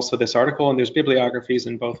dissertation and also this article, and there's bibliographies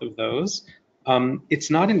in both of those. It's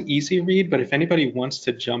not an easy read, but if anybody wants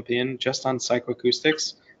to jump in just on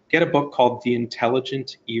psychoacoustics, get a book called The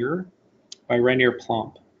Intelligent Ear by Rainier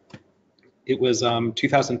Plomp. It was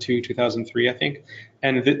 2002, 2003, I think.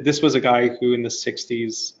 And this was a guy who in the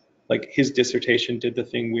 60s, like his dissertation did the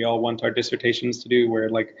thing we all want our dissertations to do, where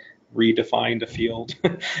like redefined a field.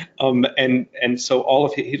 And so all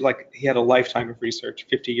of he had a lifetime of research,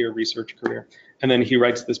 50-year research career. And then he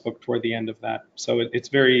writes this book toward the end of that. So it's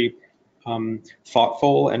very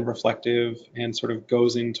thoughtful and reflective and sort of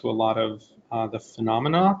goes into a lot of the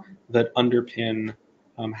phenomena that underpin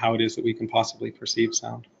how it is that we can possibly perceive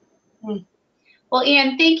sound. Well,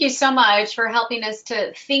 Ian, thank you so much for helping us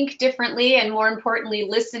to think differently and more importantly,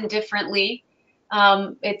 listen differently.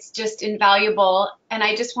 It's just invaluable. And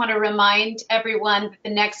I just want to remind everyone that the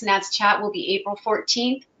next NATS chat will be April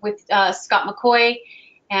 14th with Scott McCoy.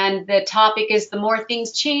 And the topic is the more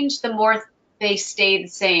things change, the more they stay the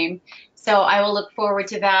same. So I will look forward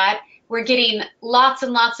to that. We're getting lots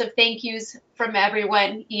and lots of thank yous from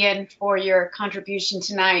everyone, Ian, for your contribution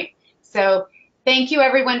tonight. So Thank you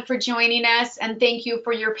everyone for joining us, and thank you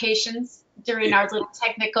for your patience during our little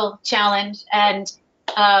technical challenge. And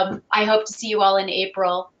I hope to see you all in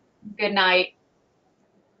April. Good night.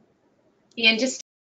 Ian, just